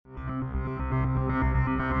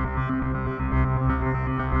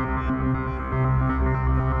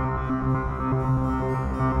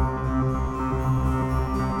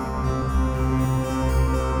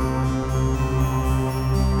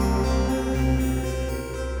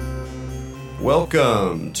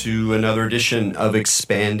Welcome to another edition of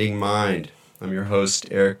Expanding Mind. I'm your host,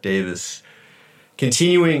 Eric Davis.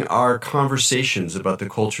 Continuing our conversations about the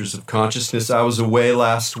cultures of consciousness. I was away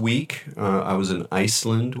last week. I was in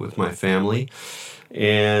Iceland with my family,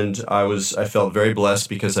 and I felt very blessed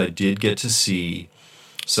because I did get to see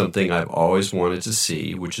something I've always wanted to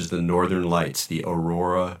see, which is the Northern Lights, the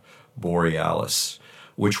Aurora Borealis,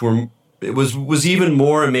 which was even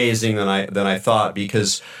more amazing than I thought,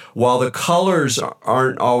 because while the colors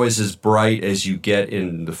aren't always as bright as you get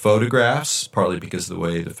in the photographs, partly because of the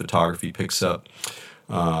way the photography picks up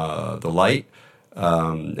the light,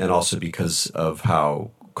 and also because of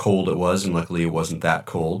how cold it was, and luckily it wasn't that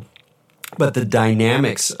cold. But the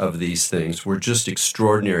dynamics of these things were just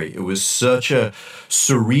extraordinary. It was such a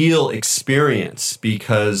surreal experience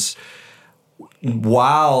because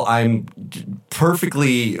while I'm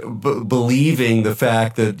perfectly believing the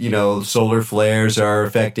fact that, solar flares are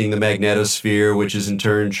affecting the magnetosphere, which is in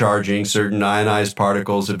turn charging certain ionized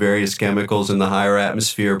particles of various chemicals in the higher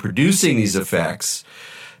atmosphere, producing these effects,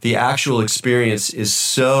 the actual experience is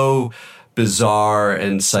so bizarre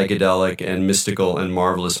and psychedelic and mystical and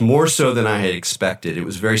marvelous, more so than I had expected. It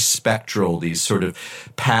was very spectral, these sort of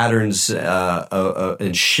patterns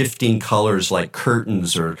and shifting colors like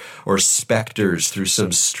curtains or specters through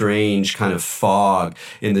some strange kind of fog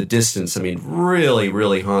in the distance. I mean, really,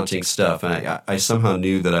 really haunting stuff. And I somehow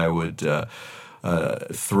knew that I would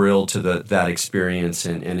thrill to that experience,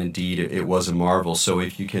 and indeed it was a marvel. So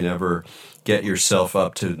if you can ever get yourself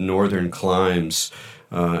up to northern climes,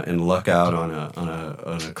 and luck out on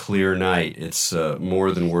a clear night, it's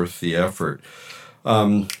more than worth the effort.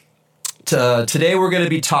 Today we're going to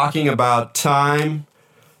be talking about time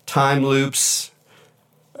loops,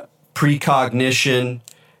 precognition,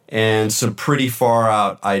 and some pretty far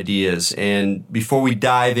out ideas. And before we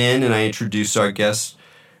dive in and I introduce our guest,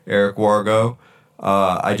 Eric Wargo,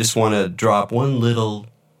 I just want to drop one little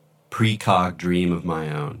precog dream of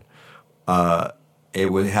my own. It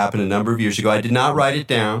would happen a number of years ago. I did not write it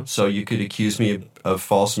down, so you could accuse me of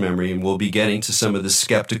false memory, and we'll be getting to some of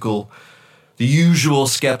the usual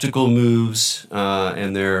skeptical moves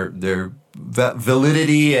and their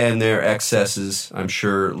validity and their excesses, I'm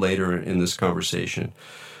sure, later in this conversation.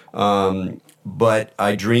 But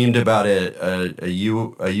I dreamed about a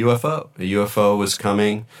UFO. A UFO was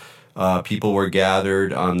coming. People were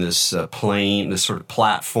gathered on this plane, this sort of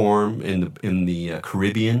platform in the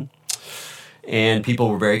Caribbean. And people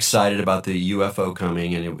were very excited about the UFO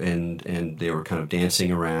coming, and they were kind of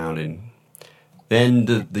dancing around. And then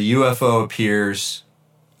the UFO appears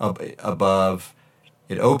above.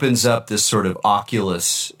 It opens up this sort of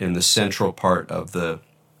oculus in the central part of the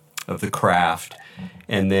craft,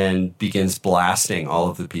 and then begins blasting all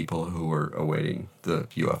of the people who were awaiting the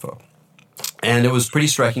UFO. And it was a pretty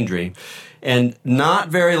striking dream. And not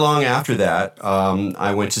very long after that,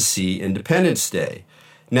 I went to see Independence Day.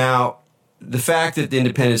 Now, the fact that the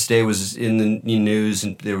Independence Day was in the news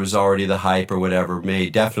and there was already the hype or whatever may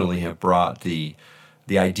definitely have brought the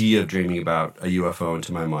idea of dreaming about a UFO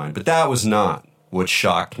into my mind. But that was not what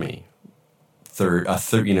shocked me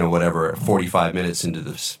 45 minutes into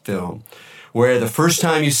this film, where the first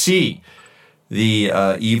time you see the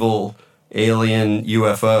evil alien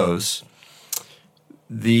UFOs,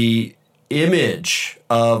 the image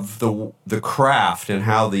of the craft and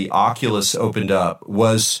how the oculus opened up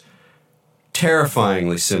was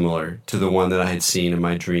terrifyingly similar to the one that I had seen in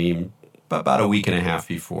my dream about a week and a half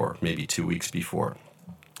before, maybe 2 weeks before.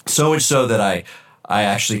 So much so that I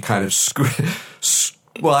actually kind of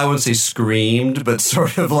I wouldn't say screamed, but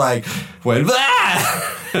sort of like went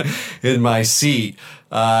in my seat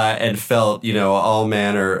and felt, all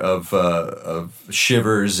manner of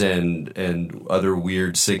shivers and other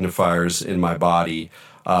weird signifiers in my body,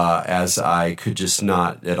 as I could just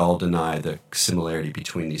not at all deny the similarity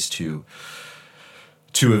between these two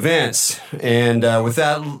events. And with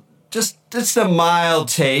that, just a mild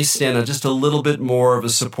taste and just a little bit more of a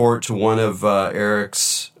support to one of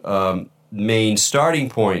Eric's main starting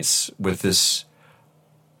points with this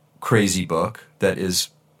crazy book that is,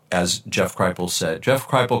 as Jeff Kripal said. Jeff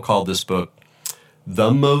Kripal called this book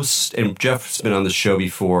the most, and Jeff's been on the show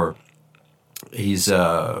before. He's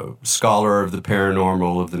a scholar of the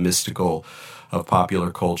paranormal, of the mystical, of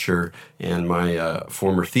popular culture, and my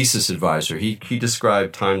former thesis advisor. He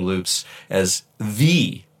described time loops as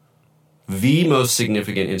the most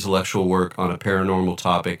significant intellectual work on a paranormal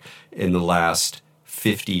topic in the last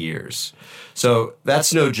 50 years. So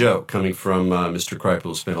that's no joke, coming from Mr. Kripal,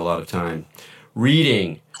 who spent a lot of time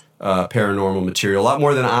reading paranormal material, a lot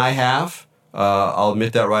more than I have. I'll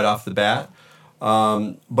admit that right off the bat.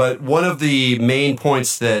 But one of the main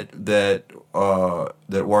points that that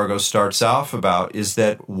Wargo starts off about is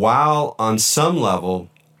that while on some level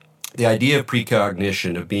the idea of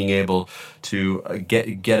precognition, of being able to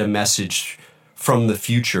get a message from the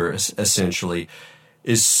future, essentially,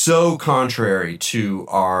 is so contrary to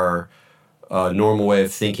our normal way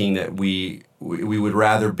of thinking that we would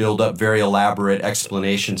rather build up very elaborate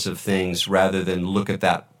explanations of things rather than look at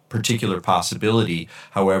that particular possibility,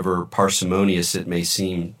 however parsimonious it may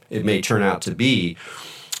turn out to be.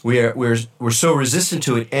 We're so resistant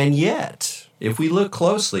to it, and yet, if we look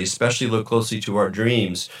closely, especially look closely to our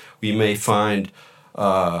dreams, we may find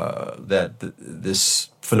that this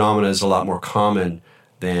phenomena is a lot more common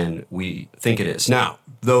than we think it is. Now,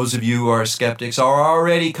 those of you who are skeptics are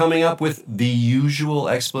already coming up with the usual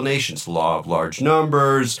explanations: law of large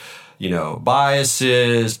numbers,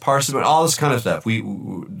 biases, parsimony, all this kind of stuff.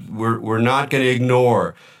 We're not going to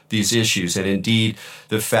ignore these issues, and indeed,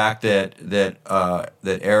 the fact that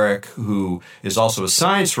Eric, who is also a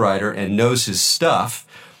science writer and knows his stuff,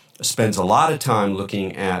 spends a lot of time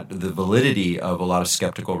looking at the validity of a lot of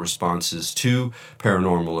skeptical responses to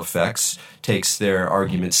paranormal effects, takes their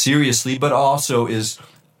argument seriously, but also is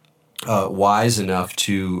wise enough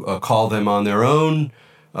to call them on their own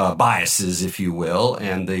biases, if you will,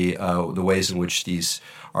 and the ways in which these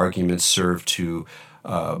arguments serve to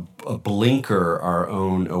blinker our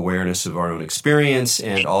own awareness of our own experience,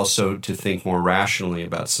 and also to think more rationally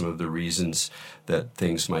about some of the reasons that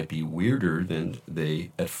things might be weirder than they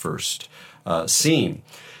at first seem.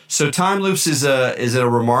 So Time Loops is a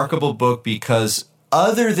remarkable book because,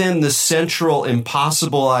 other than the central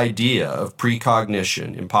impossible idea of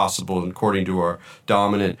precognition, impossible according to our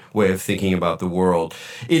dominant way of thinking about the world,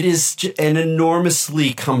 it is an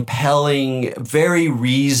enormously compelling, very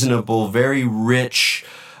reasonable, very rich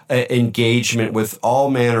engagement with all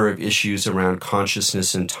manner of issues around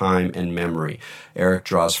consciousness and time and memory. Eric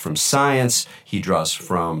draws from science, he draws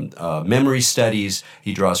from memory studies,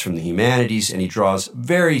 he draws from the humanities, and he draws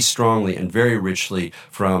very strongly and very richly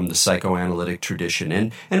from the psychoanalytic tradition,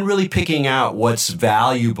 and really picking out what's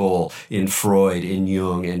valuable in Freud, in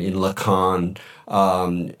Jung, and in Lacan,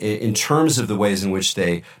 in terms of the ways in which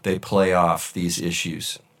they play off these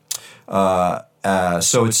issues.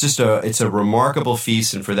 So it's a remarkable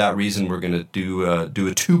feast, and for that reason, we're going to do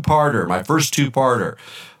a two-parter, my first two-parter,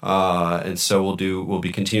 and so we'll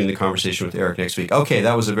be continuing the conversation with Eric next week. Okay,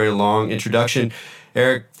 that was a very long introduction.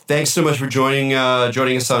 Eric, thanks so much for joining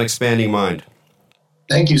us on Expanding Mind.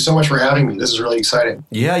 Thank you so much for having me. This is really exciting.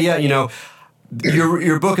 Yeah.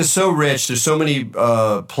 Your book is so rich. There's so many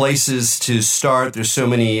places to start. There's so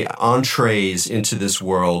many entrees into this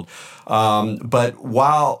world. But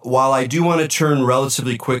while I do want to turn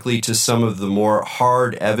relatively quickly to some of the more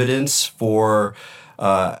hard evidence for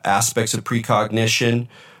aspects of precognition,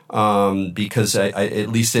 because at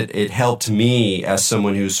least it helped me as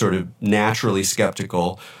someone who's sort of naturally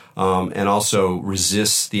skeptical, and also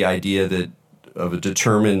resists the idea of a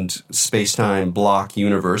determined space-time block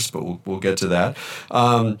universe, but we'll get to that.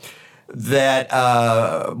 While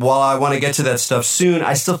I want to get to that stuff soon,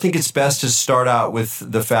 I still think it's best to start out with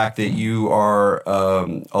the fact that you are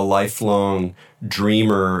a lifelong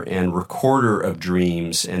dreamer and recorder of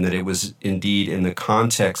dreams, and that it was indeed in the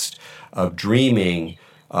context of dreaming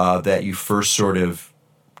that you first sort of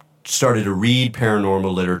started to read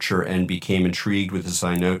paranormal literature and became intrigued with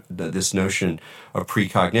this notion of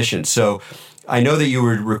precognition. So I know that you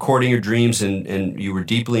were recording your dreams and you were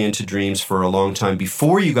deeply into dreams for a long time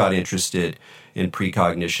before you got interested in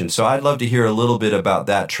precognition. So I'd love to hear a little bit about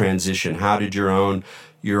that transition. How did your own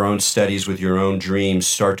studies with your own dreams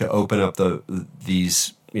start to open up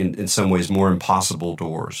these in some ways more impossible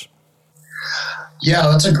doors? Yeah,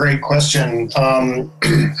 that's a great question. I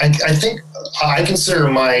think I consider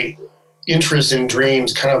my interest in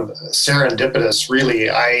dreams kind of serendipitous,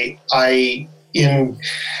 really. I'd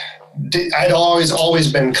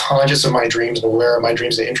always been conscious of my dreams and aware of my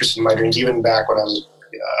dreams and interested in my dreams, even back when I was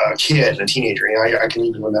a kid and a teenager. I can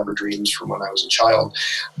even remember dreams from when I was a child.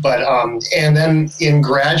 But and then in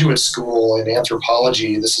graduate school in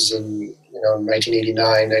anthropology, this is in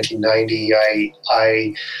 1989, 1990,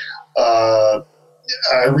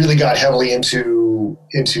 I really got heavily into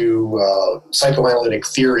psychoanalytic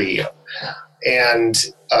theory, and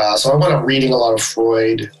so I wound up reading a lot of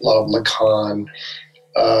Freud, a lot of Lacan,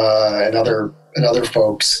 and other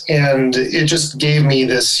folks, and it just gave me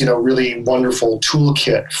this really wonderful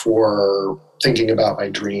toolkit for thinking about my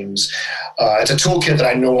dreams. It's a toolkit that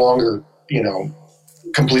I no longer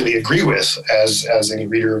completely agree with, as any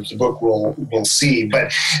reader of the book will see,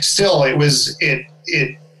 but still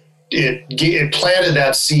it planted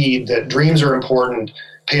that seed that dreams are important,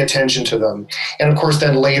 pay attention to them. And of course,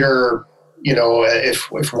 then later,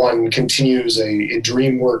 if one continues a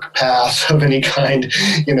dream work path of any kind,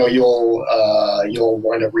 you'll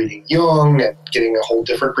wind up reading Jung and getting a whole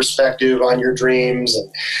different perspective on your dreams,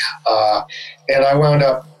 and I wound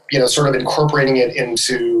up sort of incorporating it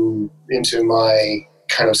into my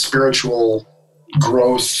kind of spiritual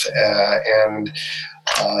growth and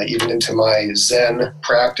even into my Zen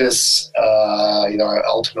practice.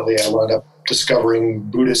 Ultimately I wound up discovering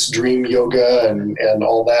Buddhist dream yoga and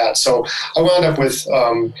all that. So I wound up with,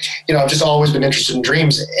 I've just always been interested in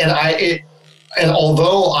dreams. And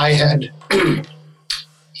although I had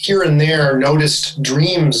here and there noticed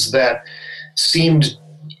dreams that seemed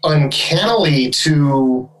uncannily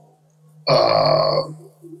to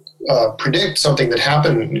predict something that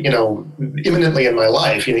happened, imminently in my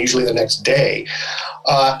life, usually the next day,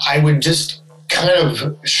 I would just kind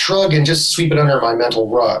of shrug and just sweep it under my mental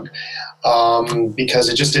rug, because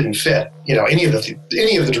it just didn't fit, any of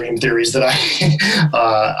the dream theories that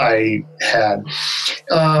I had,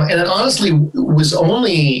 and it honestly was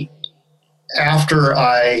only after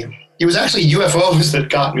it was actually UFOs that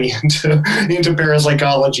got me into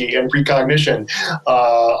parapsychology and precognition,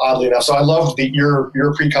 oddly enough. So I love your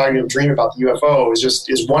precognitive dream about the UFO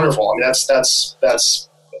is wonderful. I mean, that's a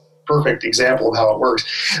perfect example of how it works.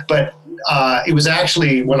 But it was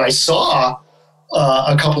actually when I saw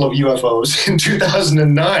a couple of UFOs in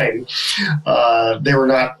 2009. They were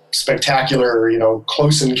not spectacular,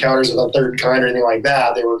 close encounters of the third kind or anything like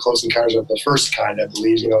that. They were close encounters of the first kind, I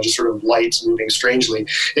believe, just sort of lights moving strangely.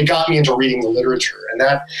 It got me into reading the literature, and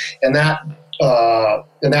that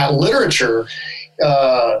literature,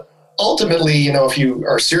 ultimately, if you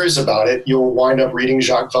are serious about it, you'll wind up reading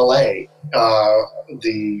Jacques Vallée,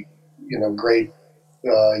 the great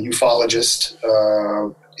ufologist,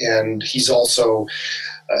 and he's also.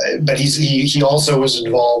 But he also was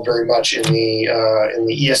involved very much in the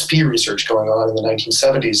ESP research going on in the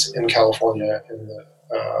 1970s in California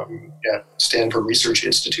at Stanford Research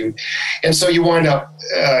Institute, and so you wind up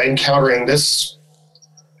encountering this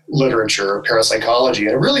literature, parapsychology,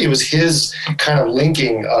 and really it was his kind of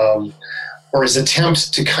linking of, or his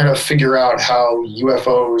attempt to kind of figure out how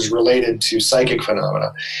UFOs related to psychic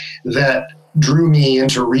phenomena that drew me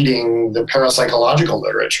into reading the parapsychological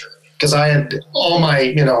literature. Because I had all my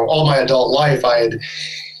adult life, I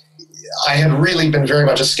had really been very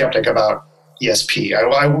much a skeptic about ESP.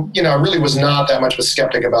 I really was not that much of a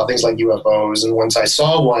skeptic about things like UFOs. And once I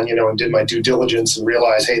saw one, and did my due diligence and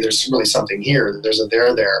realized, hey, there's really something here. There's a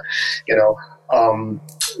there there,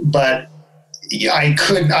 But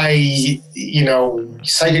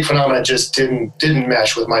psychic phenomena just didn't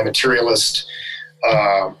mesh with my materialist.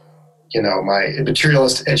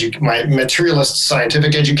 My materialist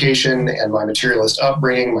scientific education and my materialist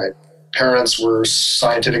upbringing. My parents were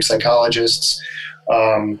scientific psychologists.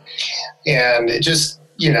 And it just,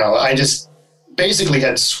 I just basically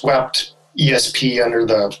had swept ESP under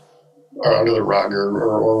the rug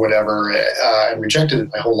or whatever, and rejected it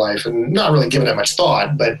my whole life and not really given it much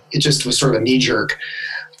thought, but it just was sort of a knee-jerk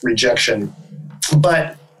rejection.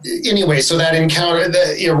 But anyway, so that encounter,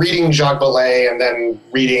 reading Jacques Vallée and then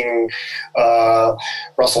reading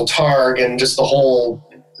Russell Targ and just the whole,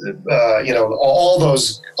 all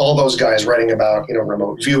those guys writing about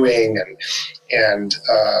remote viewing and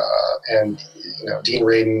Dean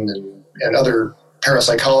Radin and other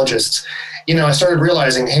parapsychologists. I started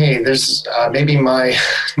realizing, hey, there's maybe my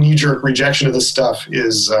knee-jerk rejection of this stuff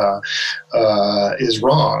is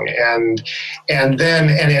wrong, and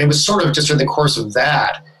it was sort of just in the course of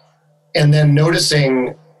that. And then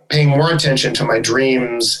paying more attention to my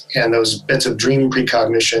dreams and those bits of dream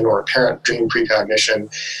precognition or apparent dream precognition,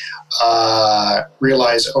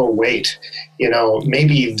 realize, oh, wait,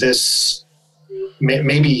 maybe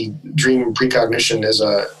dream precognition is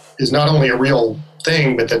not only a real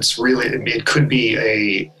thing, but it could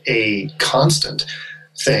be a constant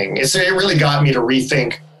thing. It really got me to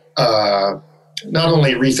rethink, not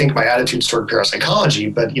only rethink my attitudes toward parapsychology,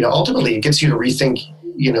 but, ultimately it gets you to rethink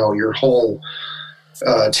your whole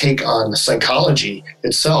take on psychology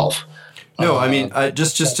itself. No, I mean,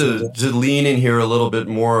 just to lean in here a little bit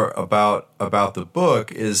more about the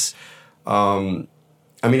book is,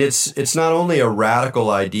 it's not only a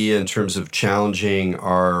radical idea in terms of challenging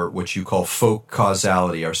our what you call folk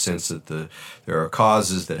causality, our sense that there are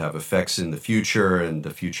causes that have effects in the future, and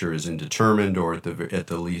the future is indeterminate or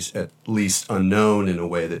at least unknown in a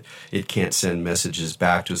way that it can't send messages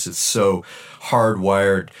back to us. It's so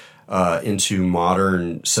hardwired into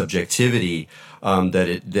modern subjectivity.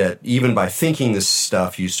 That even by thinking this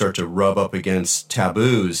stuff, you start to rub up against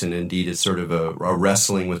taboos, and indeed it's sort of a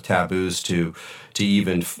wrestling with taboos to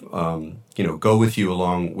even go with you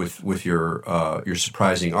along with your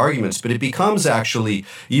surprising arguments. But it becomes actually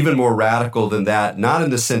even more radical than that, not in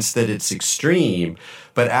the sense that it's extreme,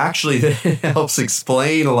 but actually that it helps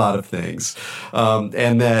explain a lot of things,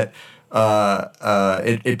 and that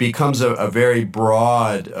it becomes a very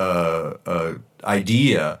broad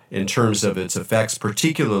idea in terms of its effects,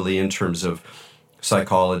 particularly in terms of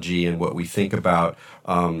psychology and what we think about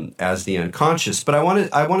as the unconscious. But I want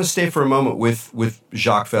to stay for a moment with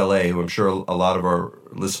Jacques Vallée, who I'm sure a lot of our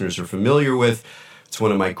listeners are familiar with. It's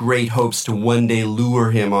one of my great hopes to one day lure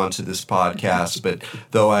him onto this podcast. But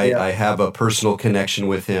though I have a personal connection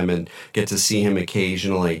with him and get to see him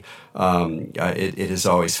occasionally, it has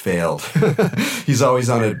always failed. He's always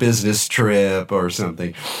on a business trip or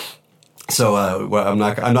something. So I'm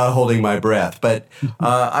not holding my breath, but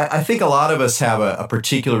I think a lot of us have a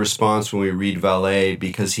particular response when we read Vallée,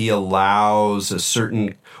 because he allows a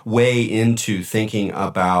certain way into thinking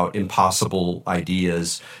about impossible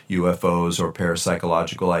ideas, UFOs or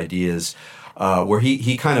parapsychological ideas, where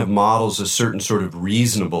he kind of models a certain sort of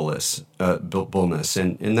reasonableness,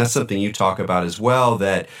 and that's something you talk about as well.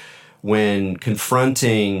 That when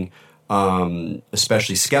confronting,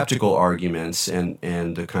 especially skeptical arguments and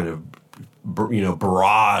the kind of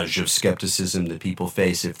barrage of skepticism that people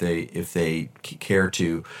face if they care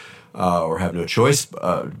to or have no choice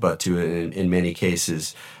but to in many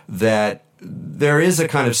cases, that there is a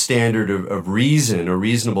kind of standard of reason or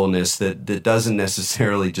reasonableness that doesn't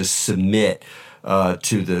necessarily just submit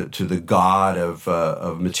to the god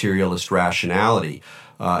of materialist rationality,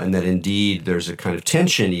 and that indeed there's a kind of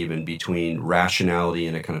tension even between rationality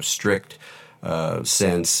in a kind of strict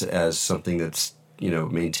sense as something that's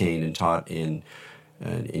maintained and taught in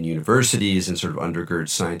universities and sort of undergirds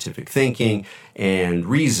scientific thinking, and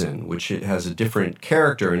reason, which it has a different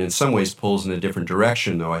character and in some ways pulls in a different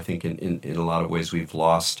direction, though I think in a lot of ways we've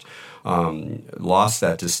lost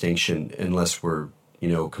that distinction unless we're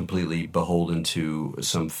completely beholden to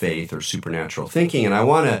some faith or supernatural thinking. And I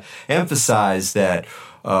want to emphasize that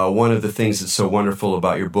one of the things that's so wonderful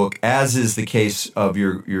about your book, as is the case of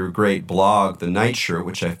your great blog, The Nightshirt,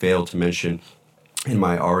 which I failed to mention in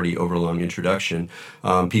my already overlong introduction,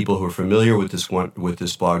 people who are familiar with this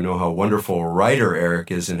blog know how wonderful a writer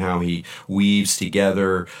Eric is and how he weaves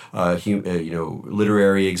together,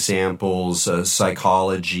 literary examples,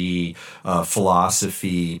 psychology,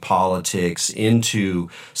 philosophy, politics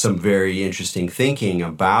into some very interesting thinking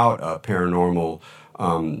about paranormal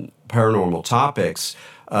topics.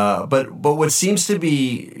 But what seems to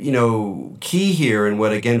be key here, and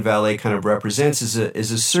what again Vallée kind of represents, is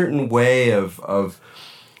a certain way of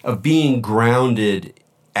being grounded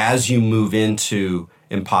as you move into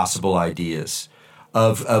impossible ideas,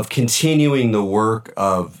 of continuing the work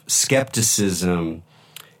of skepticism,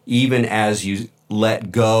 even as you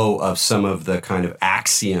let go of some of the kind of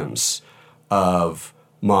axioms of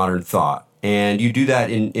modern thought. And you do that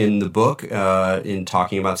in the book, in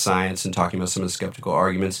talking about science and talking about some of the skeptical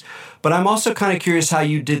arguments. But I'm also kind of curious how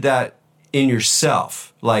you did that in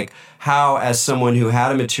yourself. Like how, as someone who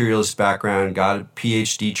had a materialist background, got a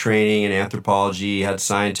PhD training in anthropology, had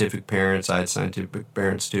scientific parents, I had scientific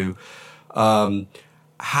parents too,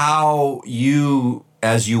 how you,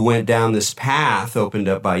 as you went down this path opened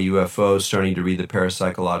up by UFOs, starting to read the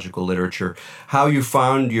parapsychological literature, how you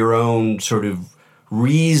found your own sort of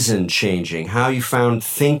reason changing, how you found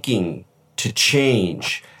thinking to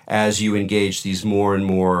change as you engage these more and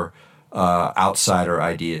more outsider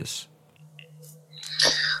ideas.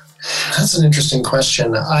 That's an interesting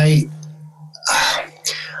question. I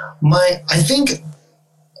think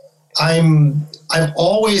I've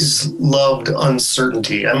always loved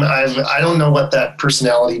uncertainty. I don't know what that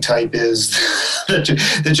personality type is that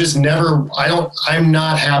just never. I'm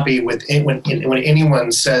not happy with it when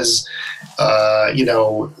anyone says, A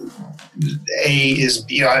is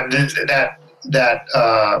that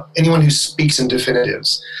anyone who speaks in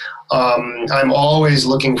definitives. I'm always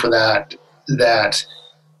looking for that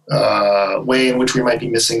way in which we might be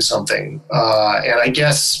missing something. And I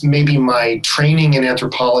guess maybe my training in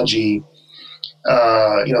anthropology,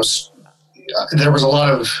 there was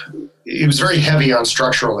it was very heavy on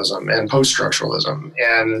structuralism and post-structuralism,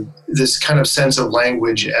 and this kind of sense of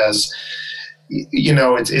language as,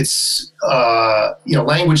 language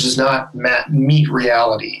does not meet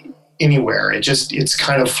reality anywhere. It's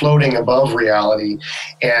kind of floating above reality,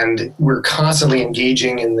 and we're constantly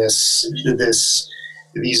engaging in this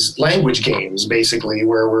these language games, basically,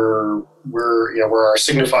 where where our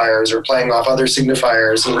signifiers are playing off other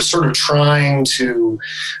signifiers, and we're sort of trying to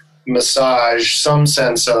massage some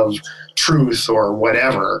sense of truth or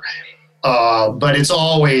whatever. But it's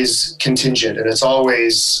always contingent, and it's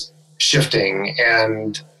always shifting,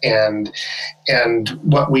 and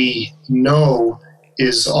what we know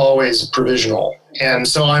is always provisional. And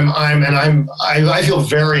so I feel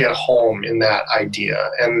very at home in that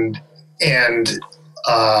idea, and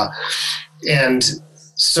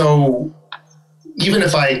so even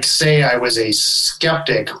if I say I was a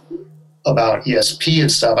skeptic about ESP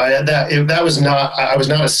and stuff, I was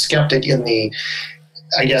not a skeptic in the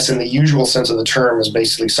usual sense of the term, as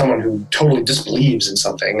basically someone who totally disbelieves in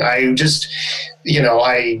something. I just,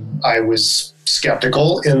 I was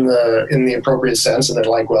skeptical in the appropriate sense, and then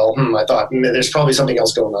I thought there's probably something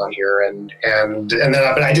else going on here,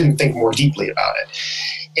 but I didn't think more deeply about it.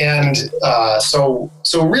 And so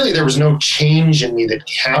really there was no change in me that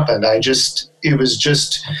happened. It was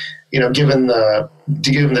just, given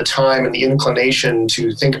the time and the inclination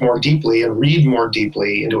to think more deeply and read more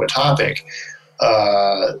deeply into a topic,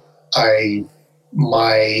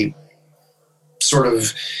 my sort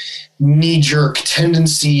of knee-jerk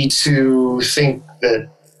tendency to think that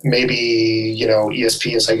maybe,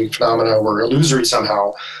 ESP and psychic phenomena were illusory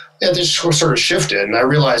somehow, they just sort of shifted. And I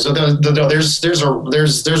realized there's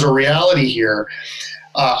a reality here.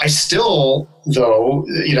 I still, though,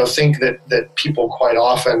 think that people quite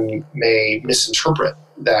often may misinterpret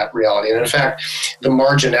that reality. And in fact, the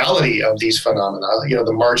marginality of these phenomena,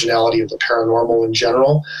 the marginality of the paranormal in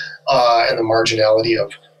general, and the marginality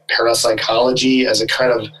of parapsychology as a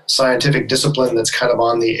kind of scientific discipline that's kind of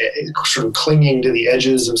on the sort of clinging to the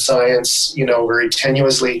edges of science, very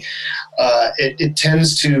tenuously, it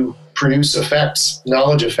tends to produce effects,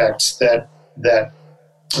 knowledge effects that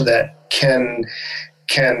can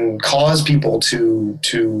cause people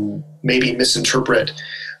to maybe misinterpret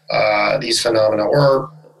these phenomena,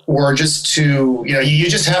 or just to, you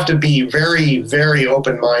just have to be very, very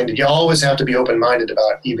open-minded. You always have to be open-minded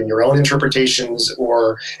about even your own interpretations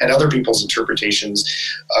and other people's interpretations.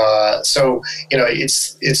 So, I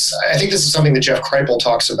think this is something that Jeff Kripal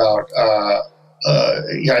talks about. I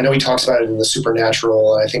know he talks about it in The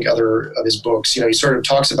Supernatural, and I think other of his books. He sort of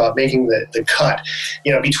talks about making the cut,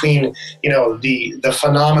 between, the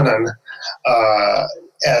phenomenon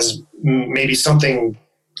as maybe something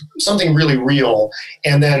really real,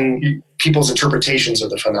 and then people's interpretations of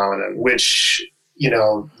the phenomenon, which,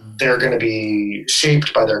 they're going to be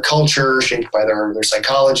shaped by their culture, shaped by their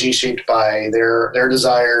psychology, shaped by their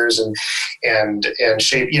desires, and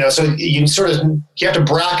shaped, so you have to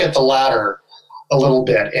bracket the latter a little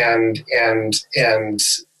bit, and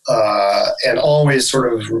always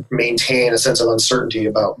sort of maintain a sense of uncertainty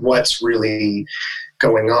about what's really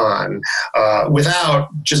going on, without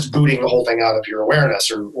just booting the whole thing out of your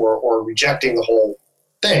awareness, or rejecting the whole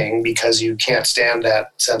thing because you can't stand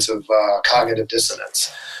that sense of cognitive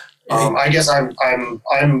dissonance. I guess I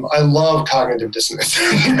love cognitive dissonance.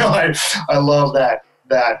 I love that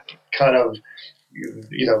kind of,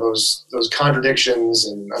 those contradictions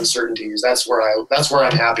and uncertainties. That's where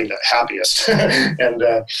I'm happiest. And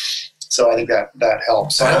so I think that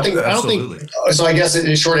helps. So I don't think. So I guess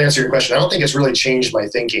in short answer to your question, I don't think it's really changed my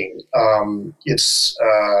thinking. It's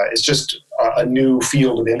just a new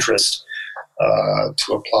field of interest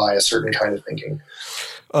to apply a certain kind of thinking.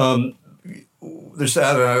 I'm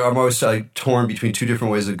always torn between two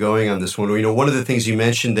different ways of going on this one. One of the things you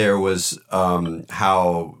mentioned there was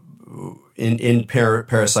how in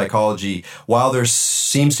parapsychology, while there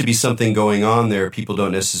seems to be something going on there, people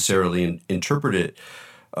don't necessarily interpret it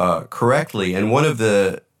correctly. And one of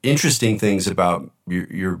the interesting things about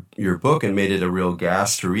your book, and made it a real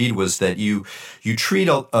gas to read, was that you treat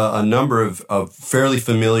a number of fairly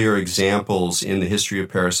familiar examples in the history of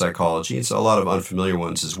parapsychology. It's a lot of unfamiliar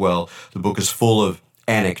ones as well. The book is full of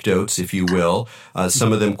anecdotes, if you will,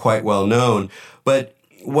 some of them quite well known. But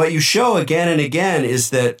what you show again and again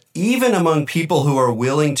is that even among people who are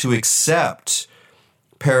willing to accept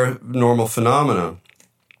paranormal phenomena,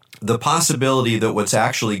 the possibility that what's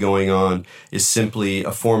actually going on is simply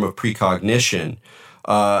a form of precognition,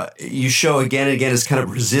 you show again and again is kind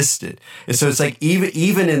of resisted. And so it's like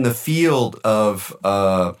even in the field of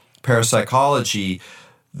parapsychology,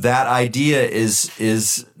 that idea is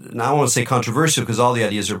I don't want to say controversial, because all the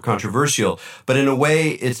ideas are controversial, but in a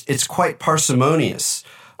way it's quite parsimonious.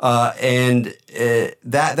 And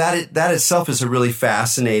that itself is a really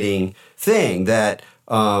fascinating thing that,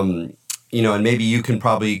 and maybe you can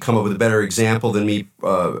probably come up with a better example than me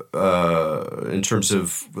in terms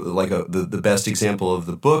of the best example of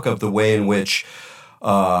the book, of the way in which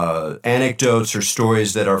anecdotes or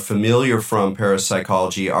stories that are familiar from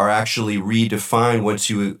parapsychology are actually redefined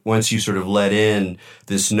once you sort of let in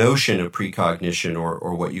this notion of precognition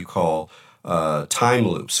or what you call time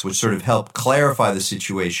loops, which sort of help clarify the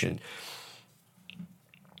situation.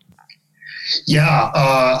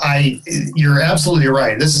 Yeah, you're absolutely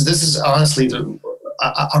right. This is honestly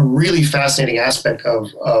a really fascinating aspect of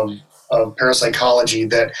parapsychology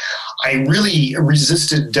that I really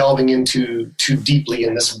resisted delving into too deeply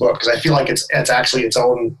in this book, because I feel like it's actually its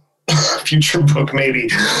own future book, maybe.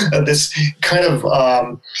 This kind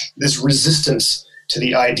of this resistance to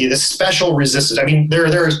the idea, this special resistance. I mean,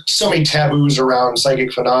 there are so many taboos around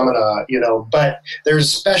psychic phenomena, but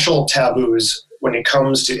there's special taboos when it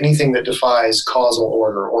comes to anything that defies causal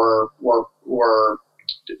order or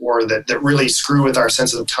that really screw with our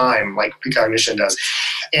sense of time, like precognition does.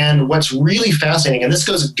 And what's really fascinating, and this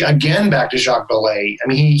goes again back to Jacques Vallée. I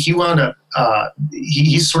mean, he wound up,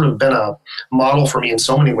 he's sort of been a model for me in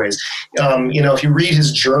so many ways. If you read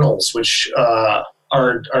his journals, which are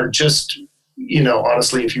just,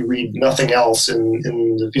 honestly, if you read nothing else in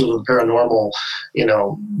the field of the paranormal,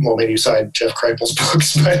 well, maybe aside Jeff Kripal's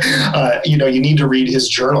books, but, you need to read his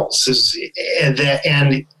journals. And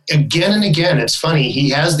again and again, it's funny, he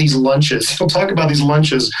has these lunches. He'll talk about these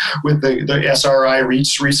lunches with the SRI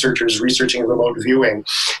researchers researching remote viewing.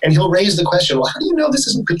 And he'll raise the question, well, how do you know this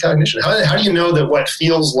isn't precognition? How do you know that what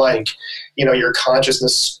feels like, your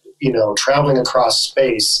consciousness, traveling across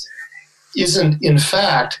space isn't, in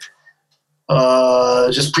fact,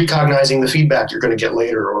 just precognizing the feedback you're going to get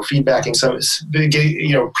later, or feedbacking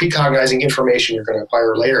precognizing information you're going to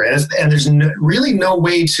acquire later. And there's really no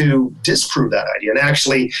way to disprove that idea. And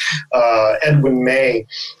actually, Edwin May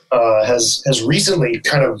has recently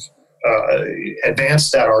kind of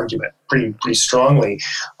advanced that argument pretty strongly.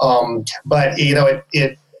 But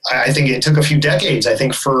I think it took a few decades,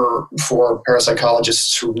 for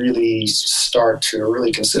parapsychologists to really start to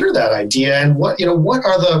really consider that idea. And what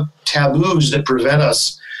are the taboos that prevent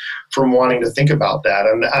us from wanting to think about that?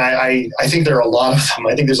 And I think there are a lot of them.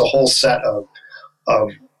 I think there's a whole set of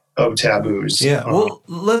taboos. Yeah. Well,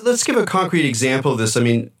 let's give a concrete example of this. I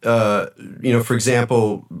mean, for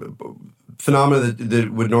example, phenomena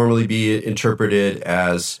that would normally be interpreted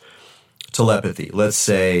as telepathy. Let's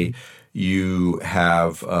say you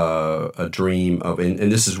have a dream of,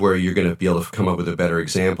 and this is where you're going to be able to come up with a better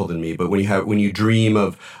example than me, but when you dream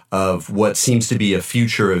of what seems to be a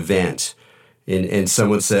future event, and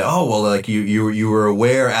someone said, oh, well, like you were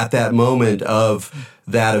aware at that moment of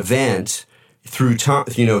that event through time,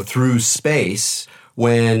 through space,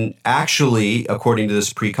 when actually, according to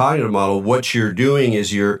this precognitive model, what you're doing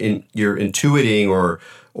is you're intuiting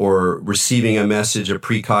or receiving a message, a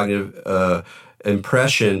precognitive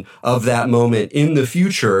impression of that moment in the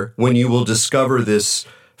future, when you will discover this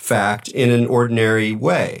fact in an ordinary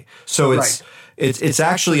way. So it's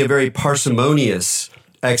actually a very parsimonious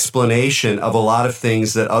explanation of a lot of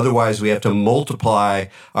things that otherwise we have to multiply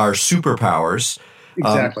our superpowers.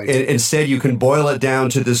 Exactly. Instead, you can boil it down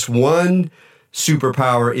to this one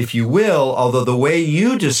superpower, if you will, although the way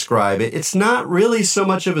you describe it, it's not really so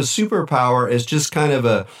much of a superpower as just kind of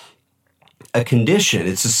a condition.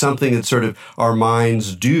 It's just something that sort of our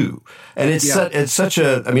minds do. And it's such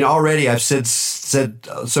a, I mean, already I've said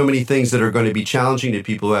so many things that are going to be challenging to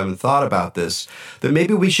people who haven't thought about this, that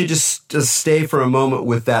maybe we should just stay for a moment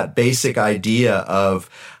with that basic idea of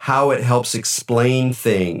how it helps explain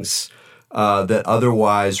things that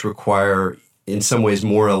otherwise require, in some ways,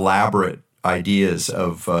 more elaborate ideas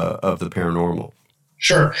of the paranormal.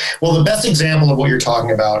 Sure. Well, the best example of what you're talking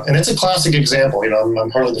about, and it's a classic example, I'm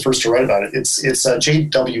hardly the first to write about it, it's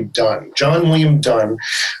J.W. Dunn. John William Dunn,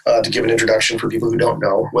 to give an introduction for people who don't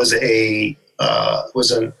know, was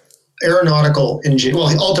an aeronautical engineer.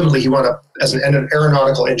 Well, ultimately he wound up as an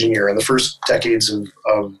aeronautical engineer in the first decades of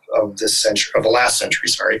this century, of the last century,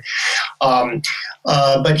 sorry.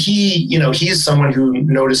 But he is someone who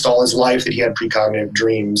noticed all his life that he had precognitive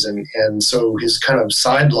dreams, and so his kind of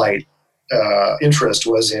sidelight interest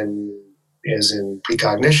was in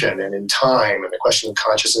precognition and in time and the question of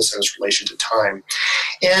consciousness and its relation to time.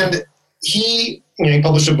 And he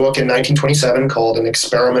published a book in 1927 called An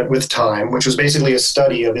Experiment with Time, which was basically a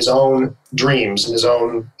study of his own dreams and his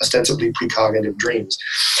own ostensibly precognitive dreams.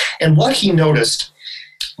 And what he noticed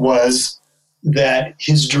was that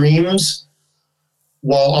his dreams,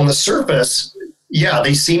 while on the surface,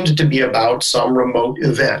 they seemed to be about some remote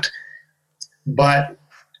event, but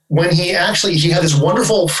when he had this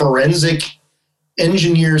wonderful forensic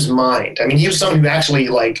engineer's mind. I mean, he was someone who actually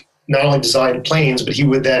not only design planes, but he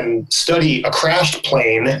would then study a crashed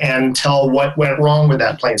plane and tell what went wrong with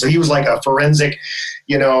that plane. So he was like a forensic,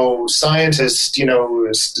 scientist,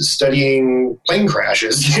 studying plane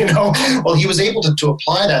crashes, Well, he was able to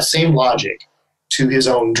apply that same logic to his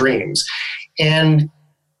own dreams. And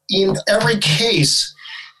in every case,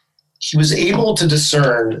 he was able to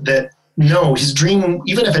discern that no, his dream,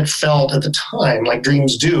 even if it felt at the time like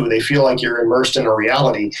dreams do, they feel like you're immersed in a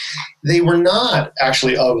reality, they were not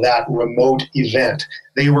actually of that remote event.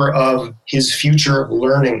 They were of his future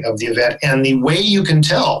learning of the event. And the way you can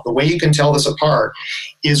tell this apart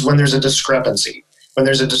is when there's a discrepancy. When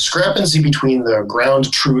there's a discrepancy between the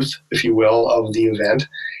ground truth, if you will, of the event,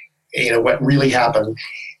 what really happened,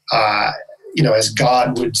 as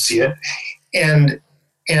God would see it,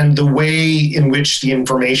 and the way in which the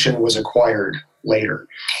information was acquired later.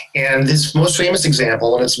 And his most famous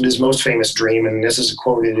example, and it's his most famous dream, and this is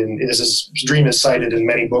quoted, and his dream is cited in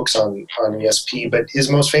many books on ESP, but his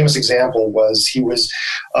most famous example was he was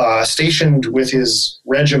stationed with his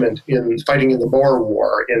regiment fighting in the Boer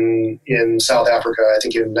War in South Africa, I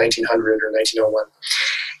think in 1900 or 1901.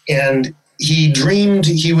 And he dreamed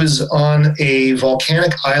he was on a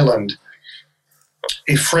volcanic island,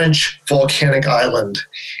 a French volcanic island,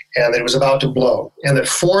 and it was about to blow, and that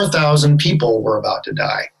 4,000 people were about to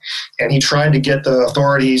die. And he tried to get the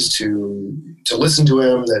authorities to listen to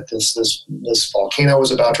him, that this volcano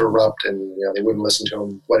was about to erupt, and they wouldn't listen to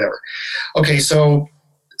him, whatever. Okay, so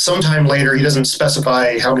sometime later, he doesn't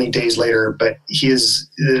specify how many days later, but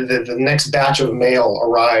the next batch of mail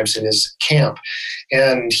arrives in his camp,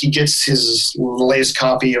 and he gets his latest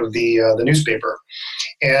copy of the newspaper.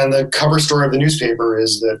 And the cover story of the newspaper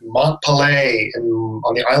is that Mont Pelée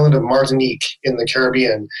on the island of Martinique in the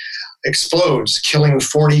Caribbean explodes, killing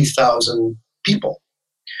 40,000 people.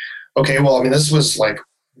 Okay, well, I mean, this was like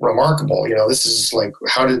remarkable. This is like,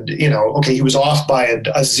 how did, okay, he was off by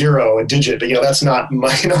a zero, a digit, but, that's not,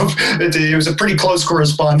 it was a pretty close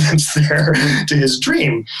correspondence there to his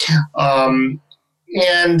dream. But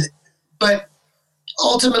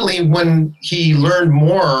ultimately, when he learned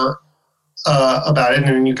more about it,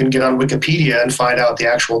 and you can get on Wikipedia and find out the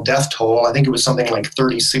actual death toll. I think it was something like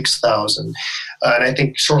 36,000. And I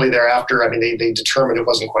think shortly thereafter, they determined it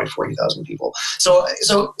wasn't quite 40,000 people. So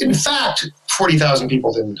in fact, 40,000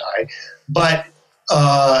 people didn't die. But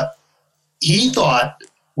he thought,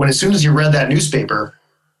 as soon as he read that newspaper,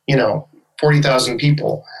 40,000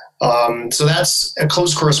 people. So that's a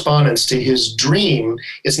close correspondence to his dream.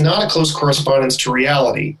 It's not a close correspondence to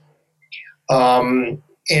reality.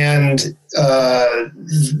 And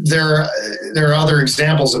there are other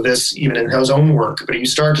examples of this even in his own work. But you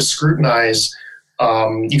start to scrutinize,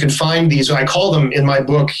 you can find these. I call them in my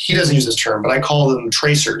book. He doesn't use this term, but I call them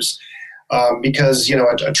tracers, because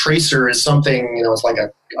a tracer is something. It's like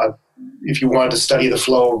if you wanted to study the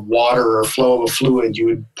flow of water or flow of a fluid, you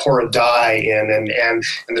would pour a dye in, and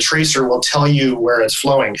the tracer will tell you where it's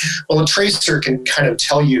flowing. Well, a tracer can kind of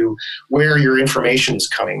tell you where your information is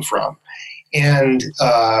coming from. And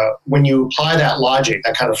when you apply that logic,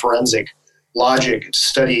 that kind of forensic logic, to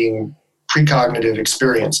studying precognitive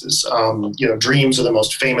experiences, dreams are the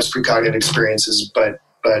most famous precognitive experiences, but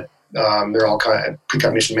they're all kind of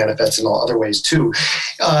precognition manifests in all other ways too.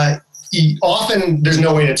 Often there's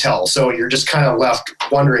no way to tell, so you're just kind of left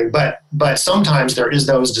wondering. But sometimes there is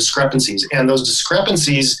those discrepancies, and those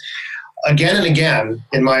discrepancies, again and again,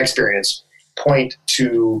 in my experience, point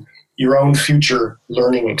to your own future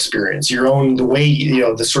learning experience, the way,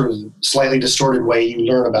 the sort of slightly distorted way you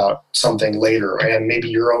learn about something later, and maybe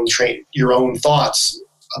your own thoughts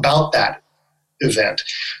about that event,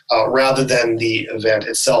 rather than the event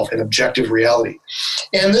itself, an objective reality.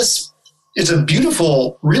 And this is a very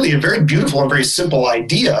beautiful and very simple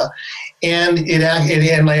idea. And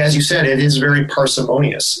and as you said, it is very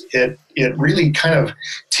parsimonious. It really kind of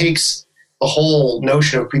takes the whole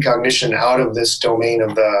notion of precognition out of this domain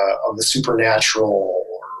of the supernatural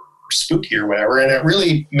or spooky or whatever, and it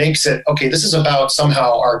really makes it, okay, this is about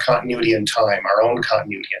somehow our continuity in time, our own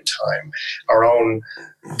continuity in time, our own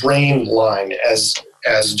brain line, as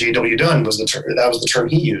J.W. Dunn was the term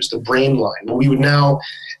he used, the brain line. We would now,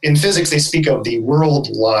 in physics, they speak of the world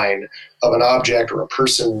line of an object or a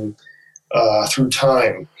person through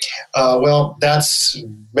time. Well, that's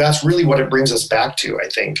really what it brings us back to, I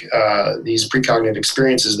think, these precognitive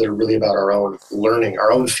experiences that are really about our own learning, our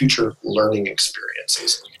own future learning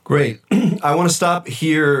experiences. Great. I want to stop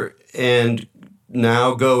here and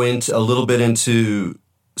now go into a little bit into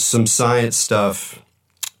some science stuff,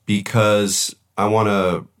 because I want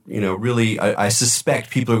to, really, I suspect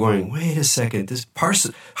people are going, wait a second, this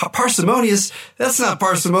parsimonious, that's not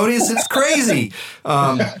parsimonious, it's crazy.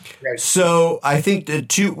 Right. So I think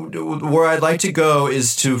where I'd like to go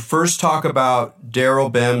is to first talk about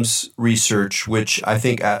Daryl Bem's research, which I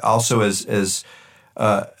think also as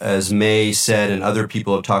May said and other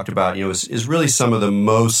people have talked about, is really some of the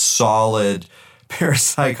most solid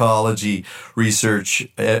parapsychology research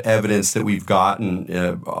evidence that we've gotten,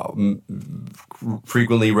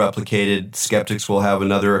 frequently replicated. Skeptics will have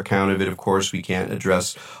another account of it. Of course, we can't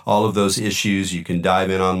address all of those issues. You can dive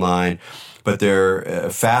in online, but they're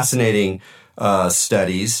fascinating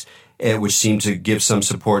studies which seem to give some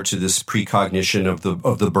support to this precognition of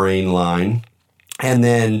the brain line. And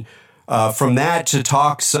then from that to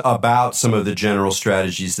talk about some of the general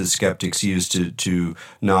strategies that skeptics use to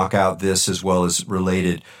knock out this as well as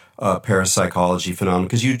related parapsychology phenomena,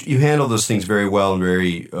 because you handle those things very well and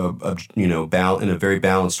very in a very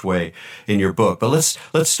balanced way in your book. But let's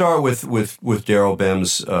start with Daryl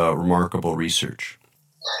Bem's remarkable research.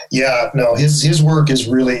 Yeah, no, his work is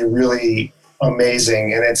really, really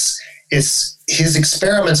amazing, and it's his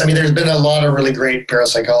experiments. I mean, there's been a lot of really great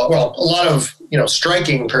parapsychology. Well, a lot of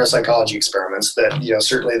striking parapsychology experiments that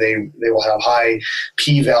certainly they will have high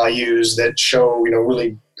p-values that show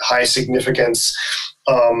really high significance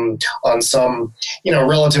on some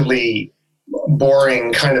relatively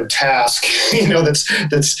boring kind of task.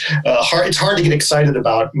 That's hard. It's hard to get excited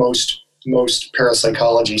about most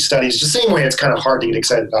parapsychology studies. The same way it's kind of hard to get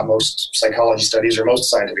excited about most psychology studies or most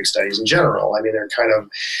scientific studies in general. I mean, they're kind of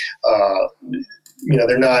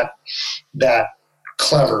they're not that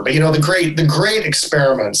clever. But the great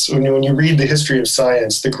experiments, when you read the history of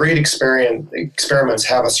science, the great experiments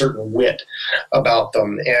have a certain wit about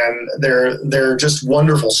them, and they're just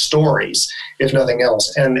wonderful stories, if nothing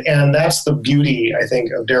else. And that's the beauty, I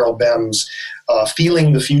think, of Daryl Bem's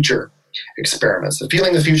Feeling the Future experiments. The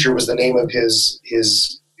Feeling the Future was the name of his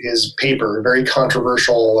paper, very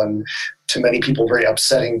controversial and to many people very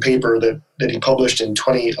upsetting paper that he published in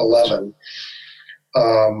 2011.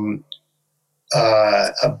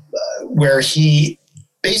 Where he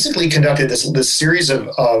basically conducted this series of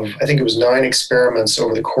I think it was 9 experiments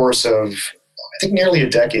over the course of I think nearly a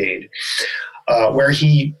decade, where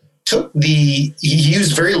he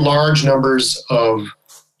used very large numbers of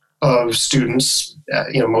students.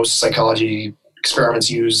 Most psychology experiments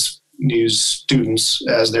use students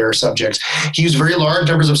as their subjects. He used very large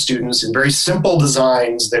numbers of students in very simple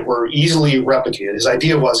designs that were easily replicated. His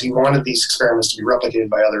idea was he wanted these experiments to be replicated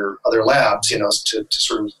by other labs, to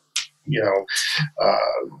sort of,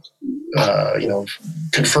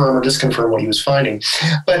 confirm or disconfirm what he was finding.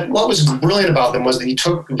 But what was brilliant about them was that he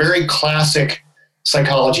took very classic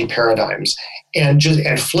psychology paradigms and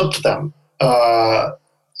flipped them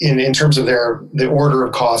in terms of the order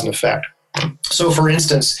of cause and effect. So, for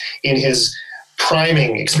instance, in his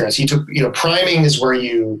priming experience, he took, priming is where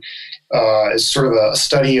is sort of a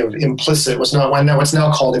study of implicit, what's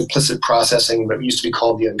now called implicit processing, but used to be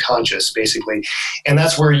called the unconscious, basically. And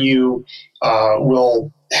that's where you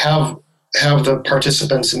will have the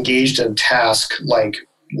participants engaged in a task like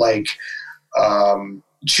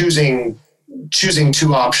choosing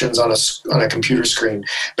 2 options on a computer screen.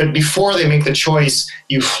 But before they make the choice,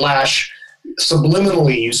 you flash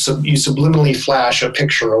subliminally. You subliminally flash a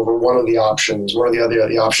picture over one of the options, one of the other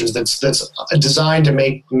options that's designed to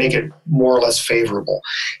make it more or less favorable.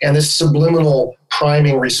 And this subliminal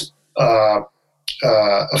priming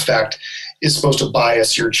effect is supposed to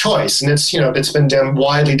bias your choice, and it's been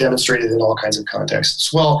widely demonstrated in all kinds of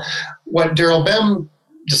contexts. Well, what Daryl Bem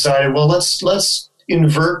decided, let's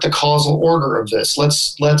invert the causal order of this.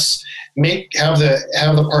 Let's have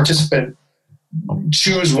the participant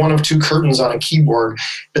choose one of 2 curtains on a keyboard,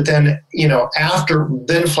 but then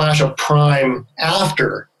flash a prime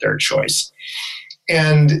after their choice.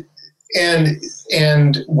 And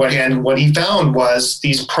what he found was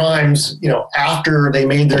these primes, after they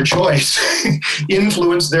made their choice,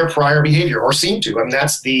 influenced their prior behavior, or seem to. And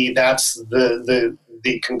that's the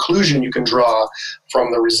conclusion you can draw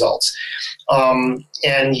from the results.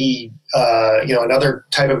 And he, another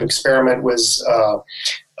type of experiment was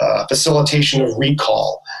facilitation of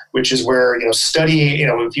recall, which is where studying.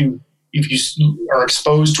 If you are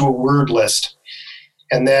exposed to a word list,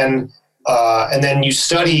 and then you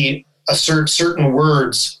study certain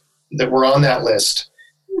words that were on that list,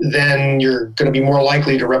 then you're going to be more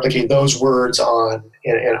likely to replicate those words on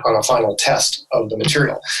a final test of the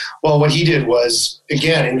material. Well, what he did was,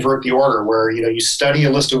 again, invert the order, where you study a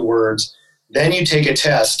list of words, then you take a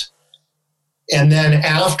test, And then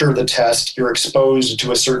after the test, you're exposed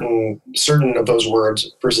to a certain of those words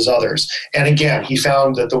versus others. And again, he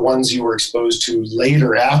found that the ones you were exposed to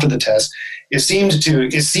later after the test, it seemed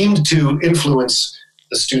to influence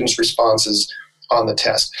the students' responses on the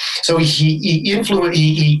test. So he inverted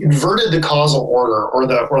the causal order or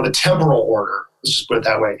the temporal order. Let's just put it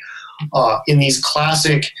that way. In these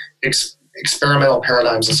classic experimental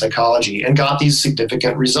paradigms of psychology, and got these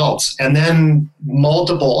significant results. And then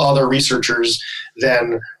multiple other researchers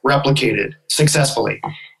then replicated successfully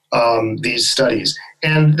these studies.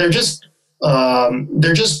 And they're just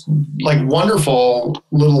like wonderful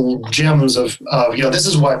little gems of this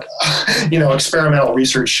is what experimental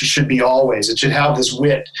research should be always. It should have this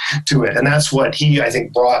wit to it, and that's what he, I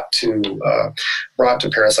think, brought to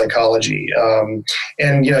parapsychology.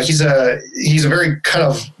 And he's a very kind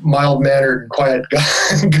of mild-mannered, quiet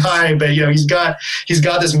guy, but he's got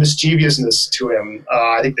this mischievousness to him.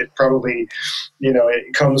 I think that probably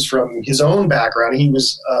it comes from his own background. He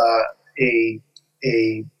was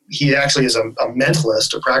he actually is a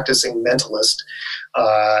mentalist, a practicing mentalist,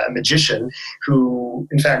 a magician who,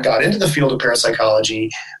 in fact, got into the field of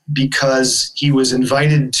parapsychology because he was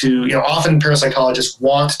invited to, often parapsychologists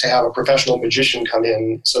want to have a professional magician come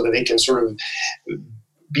in so that they can sort of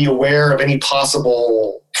be aware of any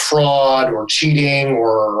possible fraud or cheating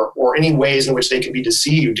or any ways in which they can be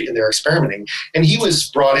deceived in their experimenting. And he was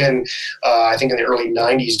brought in, I think in the early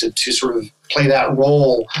 90s to sort of play that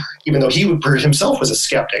role, even though he himself was a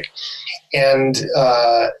skeptic. And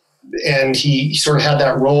he sort of had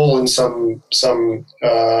that role in some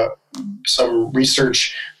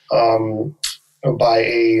research by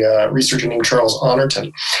a researcher named Charles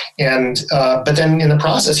Honorton. And but then in the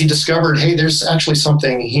process, he discovered, hey, there's actually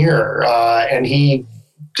something here. And he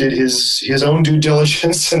did his own due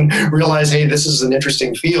diligence and realized, hey, this is an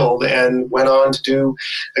interesting field, and went on to do,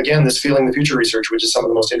 again, this Feeling the Future research, which is some of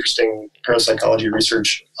the most interesting parapsychology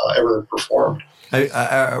research ever performed.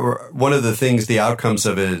 One of the things, the outcomes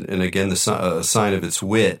of it, and again, the sign of its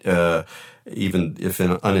wit, even if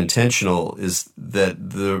unintentional, is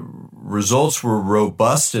that the results were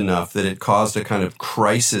robust enough that it caused a kind of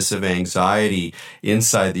crisis of anxiety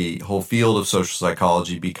inside the whole field of social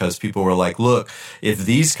psychology, because people were like, look, if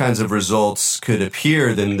these kinds of results could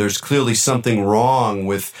appear, then there's clearly something wrong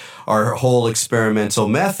with our whole experimental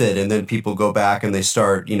method. And then people go back and they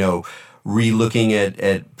start, re-looking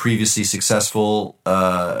at previously successful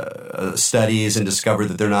studies and discover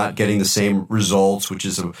that they're not getting the same results, which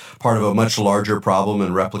is a part of a much larger problem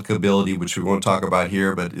in replicability, which we won't talk about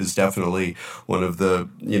here, but is definitely one of the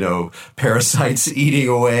parasites eating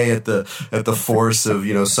away at the force of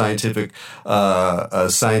scientific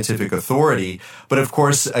authority. But of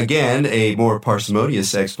course, again, a more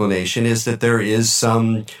parsimonious explanation is that there is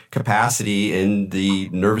some capacity in the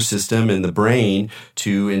nervous system and the brain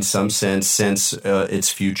to, in some sense, sense its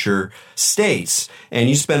future states. And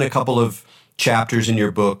you spend a couple of chapters in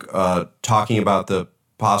your book talking about the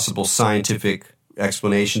possible scientific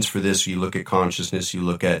explanations for this. You look at consciousness, you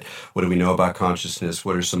look at what do we know about consciousness,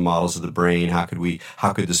 what are some models of the brain, how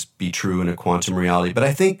could this be true in a quantum reality. But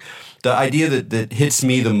I think the idea that hits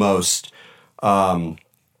me the most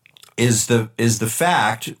is the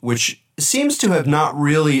fact, which seems to have not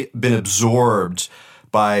really been absorbed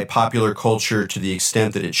by popular culture to the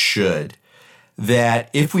extent that it should, that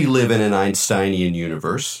if we live in an Einsteinian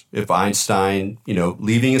universe, if Einstein,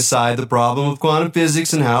 leaving aside the problem of quantum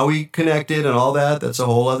physics and how we connect it and all that, that's a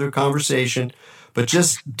whole other conversation, but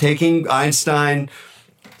just taking Einstein,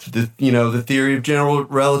 the theory of general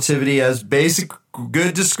relativity as basic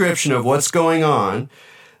good description of what's going on,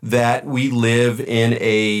 that we live in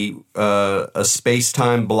a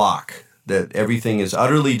space-time block, that everything is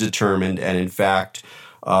utterly determined, and in fact,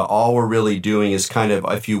 all we're really doing is kind of,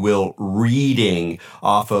 if you will, reading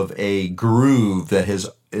off of a groove that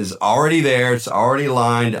is already there, it's already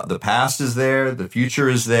lined, the past is there, the future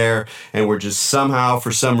is there, and we're just somehow,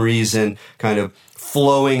 for some reason, kind of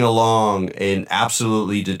flowing along an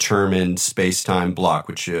absolutely determined space-time block,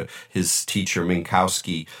 which his teacher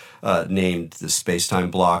Minkowski named the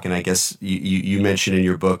space-time block. And I guess you mentioned in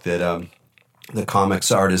your book that the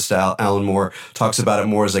comics artist Alan Moore talks about it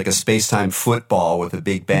more as like a space-time football with a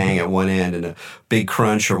big bang at one end and a big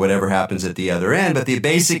crunch or whatever happens at the other end. But the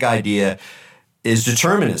basic idea is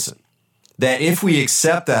determinism, that if we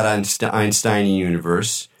accept that Einsteinian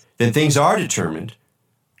universe, then things are determined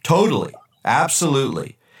totally,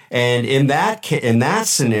 absolutely. And in that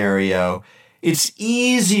scenario, it's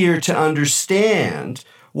easier to understand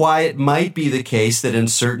why it might be the case that in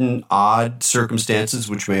certain odd circumstances,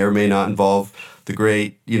 which may or may not involve the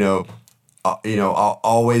great,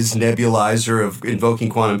 always nebulizer of invoking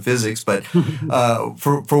quantum physics, but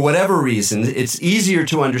for whatever reason, it's easier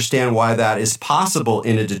to understand why that is possible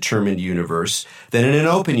in a determined universe than in an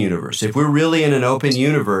open universe. If we're really in an open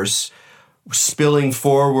universe, spilling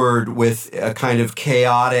forward with a kind of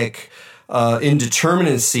chaotic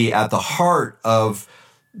indeterminacy at the heart of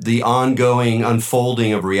the ongoing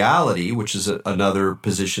unfolding of reality, which is another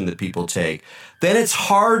position that people take, then it's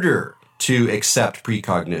harder to accept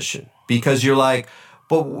precognition. Because you're like,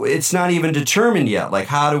 but it's not even determined yet. Like,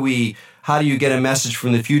 how do you get a message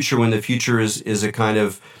from the future when the future is a kind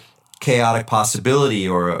of chaotic possibility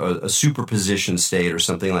or a superposition state or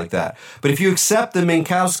something like that? But if you accept the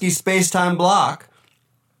Minkowski space-time block,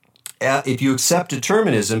 if you accept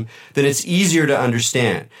determinism, then it's easier to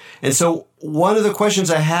understand. And so one of the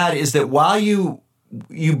questions I had is that while you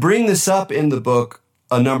bring this up in the book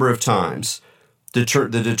a number of times, the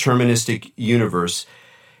deterministic universe,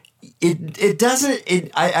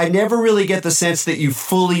 I never really get the sense that you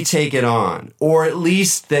fully take it on, or at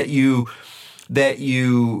least that you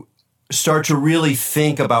start to really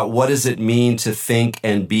think about what does it mean to think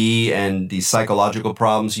and be, and the psychological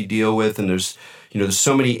problems you deal with. And there's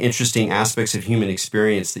so many interesting aspects of human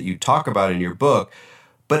experience that you talk about in your book,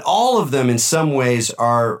 but all of them in some ways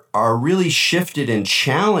are really shifted and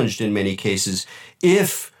challenged in many cases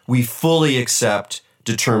if we fully accept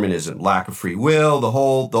determinism, lack of free will, the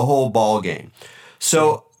whole ball game.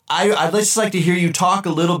 So I'd just like to hear you talk a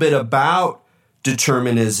little bit about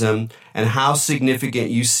determinism and how significant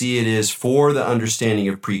you see it is for the understanding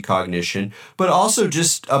of precognition, but also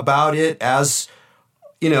just about it as,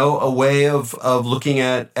 a way of looking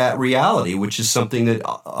at reality, which is something that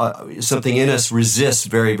something in us resists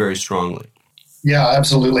very, very strongly. Yeah,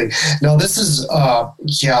 absolutely. No, this is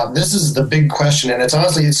the big question. And it's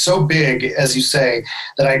so big, as you say,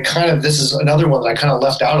 that this is another one that I kind of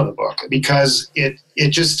left out of the book, because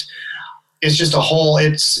it's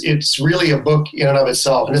really a book in and of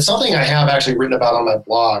itself. And it's something I have actually written about on my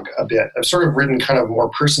blog a bit. I've sort of written kind of more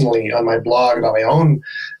personally on my blog about my own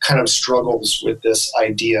kind of struggles with this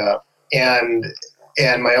idea and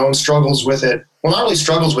my own struggles with it. Well, not really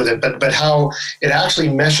struggles with it, but how it actually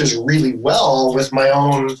meshes really well with my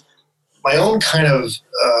own kind of,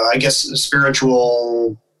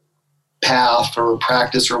 spiritual path or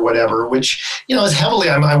practice or whatever, which, is heavily,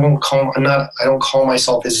 I don't call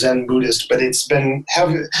myself a Zen Buddhist, but it's been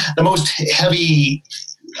the most heavy,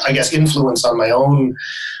 influence on my own,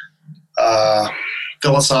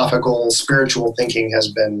 philosophical, spiritual thinking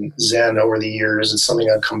has been Zen over the years. It's something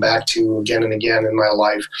I've come back to again and again in my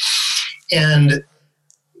life. And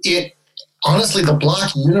honestly, the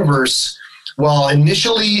block universe, while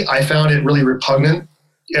initially I found it really repugnant,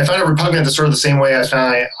 I found it repugnant the sort of the same way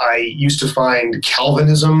I used to find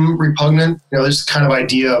Calvinism repugnant. This kind of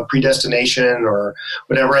idea of predestination or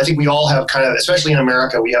whatever. I think we all have kind of, especially in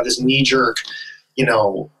America, we have this knee-jerk,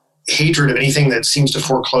 hatred of anything that seems to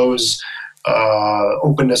foreclose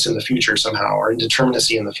openness in the future somehow, or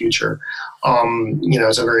indeterminacy in the future.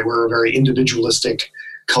 We're a very individualistic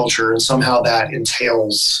culture, and somehow that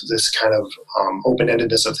entails this kind of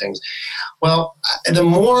open-endedness of things. Well, the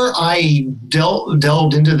more I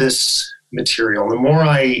delved into this material, the more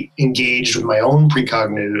I engaged with my own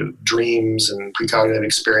precognitive dreams and precognitive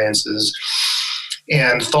experiences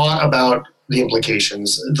and thought about the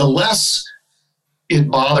implications, the less it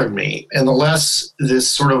bothered me, and the less this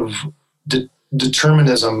sort of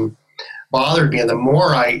determinism bothered me, and the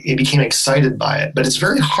more it became excited by it. But it's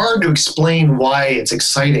very hard to explain why it's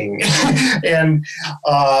exciting. And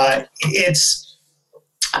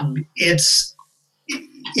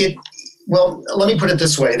well, let me put it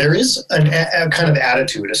this way. There is a kind of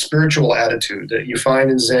attitude, a spiritual attitude that you find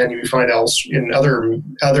in Zen, you find else in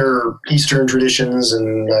other Eastern traditions,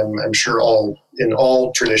 and I'm sure in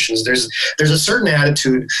all traditions. There's a certain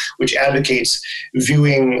attitude which advocates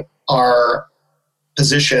viewing our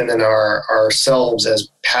position and ourselves as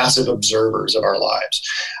passive observers of our lives,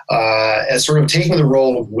 as sort of taking the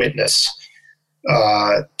role of witness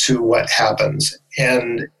to what happens.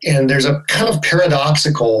 And there's a kind of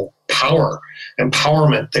paradoxical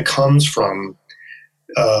empowerment that comes from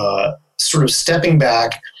sort of stepping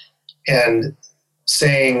back and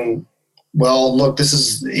saying, well, look, this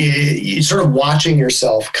is, you're sort of watching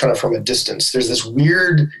yourself kind of from a distance. There's this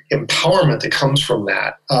weird empowerment that comes from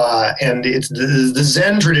that. And it's the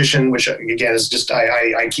Zen tradition, which again is just,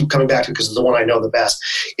 I keep coming back to because it's the one I know the best.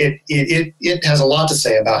 It has a lot to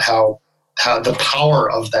say about how the power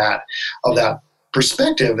of that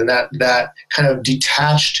perspective and that kind of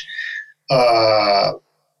detached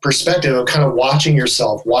perspective of kind of watching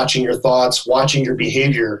yourself, watching your thoughts, watching your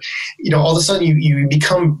behavior, all of a sudden you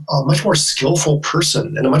become a much more skillful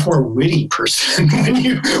person and a much more witty person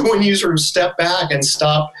when you sort of step back and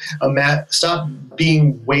stop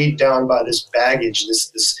being weighed down by this baggage,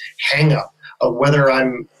 this hang up of whether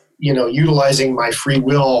I'm utilizing my free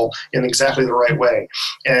will in exactly the right way.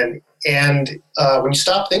 And when you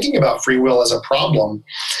stop thinking about free will as a problem,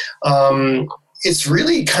 it's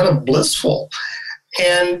really kind of blissful.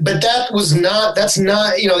 But that's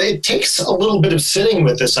not, it takes a little bit of sitting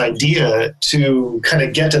with this idea to kind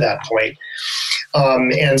of get to that point.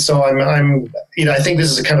 And so I think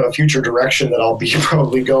this is a kind of a future direction that I'll be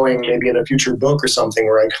probably going maybe in a future book or something,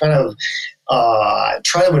 where I kind of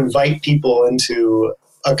try to invite people into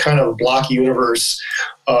a kind of Block universe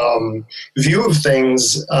view of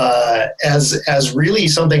things as really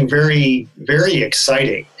something very, very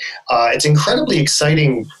exciting. It's incredibly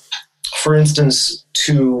exciting, for instance,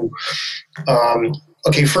 to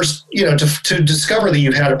first, to discover that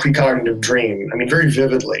you've had a precognitive dream. I mean, very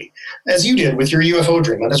vividly, as you did with your UFO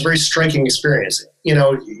dream. And that's a very striking experience.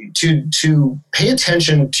 To pay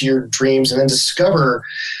attention to your dreams and then discover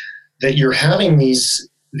that you're having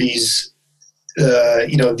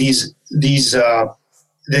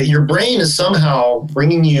that your brain is somehow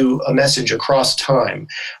bringing you a message across time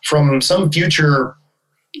from some future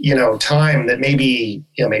time that maybe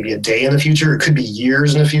a day in the future, it could be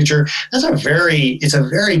years in the future. It's a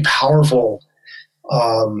very powerful,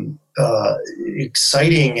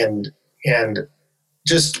 exciting and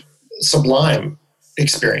just sublime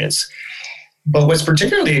experience. But what's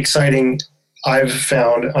particularly exciting, I've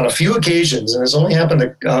found on a few occasions, and it's only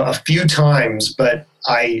happened a few times, but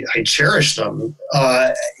I cherish them,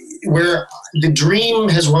 where the dream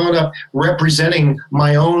has wound up representing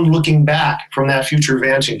my own looking back from that future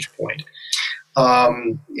vantage point.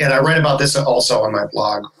 And I write about this also on my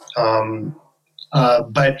blog.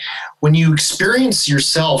 But when you experience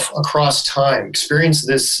yourself across time, experience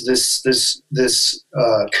this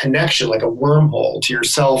connection, like a wormhole to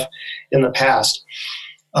yourself in the past,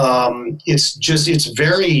 it's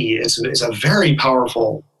a very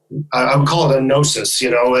powerful, I would call it a gnosis,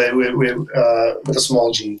 with a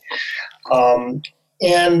small g.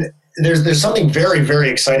 And there's something very, very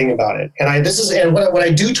exciting about it. And what I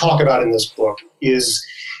do talk about in this book is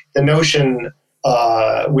the notion,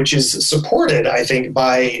 which is supported, I think,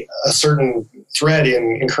 by a certain thread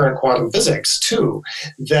in current quantum physics too,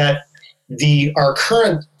 that we are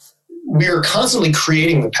constantly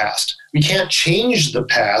creating the past. We can't change the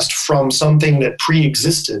past from something that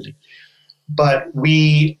pre-existed, but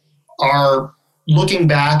we are looking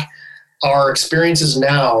back. Our experiences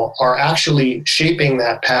now are actually shaping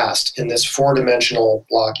that past in this four-dimensional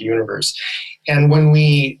Block universe. And when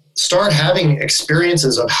we start having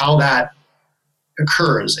experiences of how that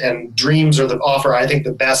occurs, and dreams offer, I think,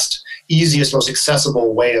 the best, easiest, most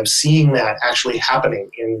accessible way of seeing that actually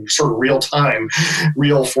happening in sort of real time,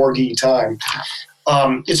 real 4D time,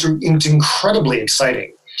 it's incredibly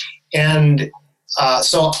exciting. And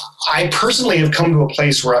so I personally have come to a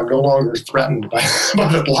place where I'm no longer threatened by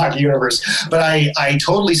the Block universe, but I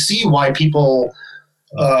totally see why people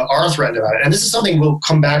are threatened about it. And this is something we'll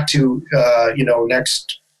come back to,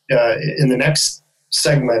 next in the next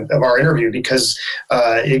segment of our interview, because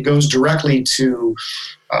it goes directly to,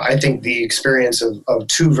 I think, the experience of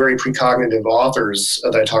two very precognitive authors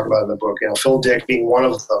that I talk about in the book. Phil Dick being one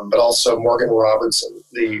of them, but also Morgan Robertson,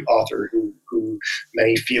 the author who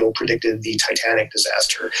many feel predicted the Titanic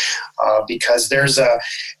disaster, because there's a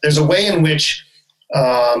way in which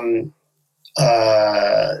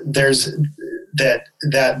there's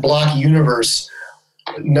that Block universe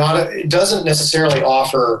doesn't necessarily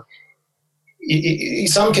offer.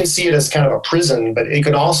 Some can see it as kind of a prison, but it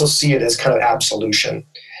could also see it as kind of absolution,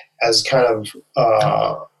 as kind of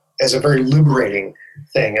as a very liberating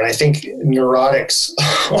thing. And I think neurotics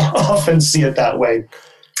often see it that way.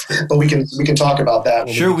 But we can talk about that.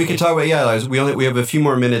 Sure, we can talk about we have a few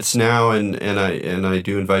more minutes now, and I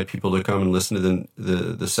do invite people to come and listen to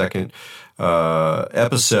the second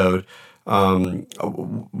episode.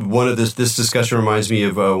 One of this discussion reminds me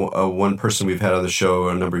of one person we've had on the show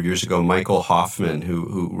a number of years ago, Michael Hoffman,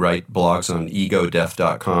 who write blogs on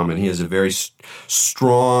egodeath.com, and he has a very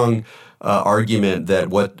strong argument that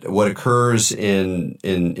what occurs in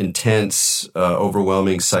intense,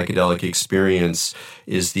 overwhelming psychedelic experience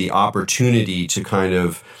is the opportunity to kind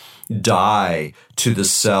of die to the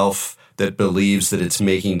self that believes that it's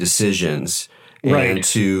making decisions, and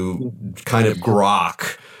to kind of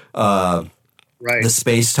grok the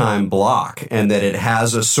space-time block, and that it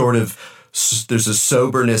has a sort of there's a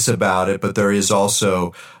soberness about it, but there is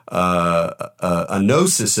also a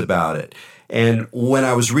gnosis about it. And when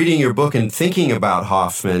I was reading your book and thinking about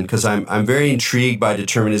Hoffman, because I'm very intrigued by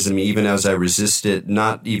determinism, even as I resist it,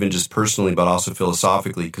 not even just personally, but also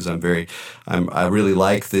philosophically, because I really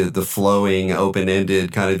like the flowing,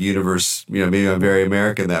 open-ended kind of universe. Maybe I'm very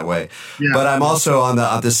American that way. Yeah. But I'm also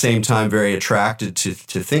at the same time very attracted to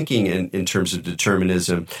thinking in terms of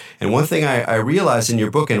determinism. And one thing I realized in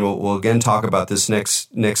your book, and we'll again talk about this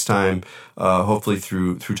next time, hopefully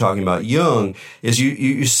through talking about Jung, is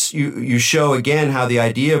you show again how the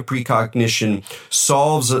idea of precognition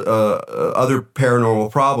solves other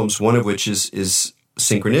paranormal problems, one of which is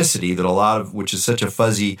synchronicity, which is such a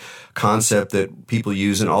fuzzy concept that people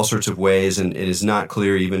use in all sorts of ways, and it is not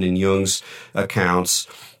clear even in Jung's accounts.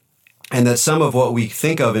 And that some of what we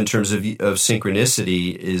think of in terms of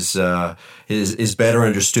synchronicity is better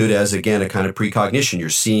understood as, again, a kind of precognition. You're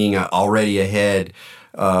seeing already ahead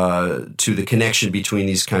to the connection between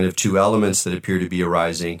these kind of two elements that appear to be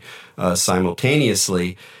arising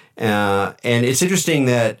simultaneously. And it's interesting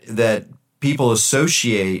that people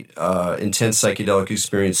associate intense psychedelic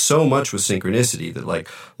experience so much with synchronicity, that like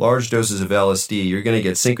large doses of LSD, you're going to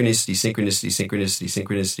get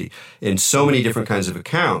synchronicity in so many different kinds of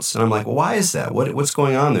accounts. And I'm like, well, why is that? What's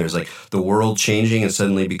going on there? Is like the world changing and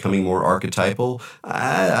suddenly becoming more archetypal?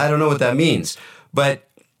 I don't know what that means. But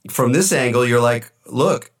from this angle, you're like,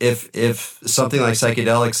 look, if something like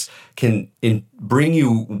psychedelics can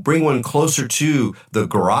bring one closer to the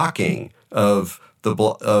grokking of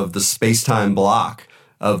the space-time block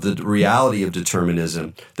of the reality of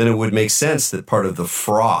determinism, then it would make sense that part of the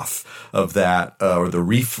froth of that, or the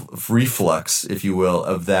reflux, if you will,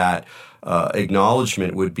 of that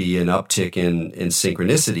acknowledgement would be an uptick in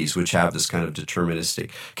synchronicities, which have this kind of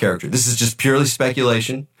deterministic character. This is just purely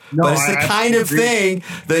speculation, but it's the kind of thing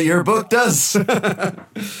that your book does.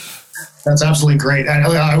 That's absolutely great. Can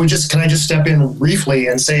I just step in briefly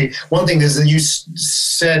and say one thing is that you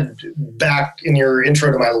said back in your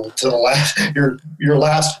intro to your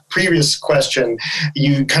last previous question,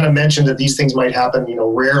 you kind of mentioned that these things might happen,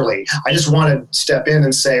 rarely. I just want to step in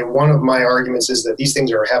and say one of my arguments is that these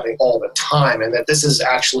things are happening all the time, and that this is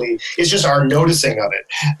actually, it's just our noticing of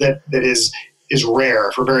it that is rare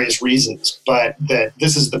for various reasons, but that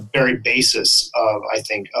this is the very basis of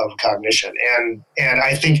cognition. And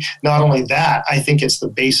I think not only that, I think it's the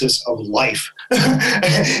basis of life.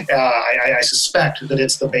 I suspect that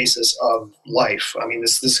it's the basis of life. I mean,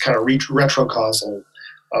 this kind of retrocausal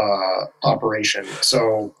operation.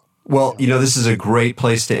 So, well, this is a great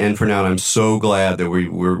place to end for now, and I'm so glad that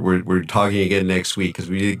we're talking again next week, because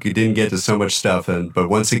we didn't get to so much stuff. But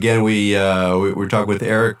once again, we're talking with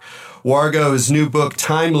Eric Wargo. His new book,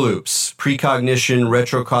 Time Loops: Precognition,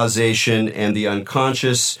 Retrocausation, and the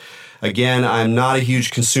Unconscious. Again, I'm not a huge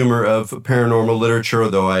consumer of paranormal literature,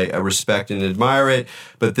 although I respect and admire it.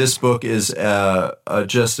 But this book is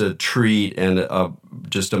just a treat and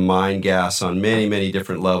just a mind gas on many, many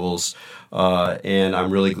different levels. And I'm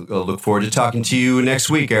really look forward to talking to you next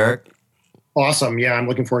week, Eric. Awesome. Yeah, I'm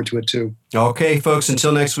looking forward to it too. Okay, folks,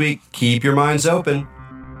 until next week, keep your minds open.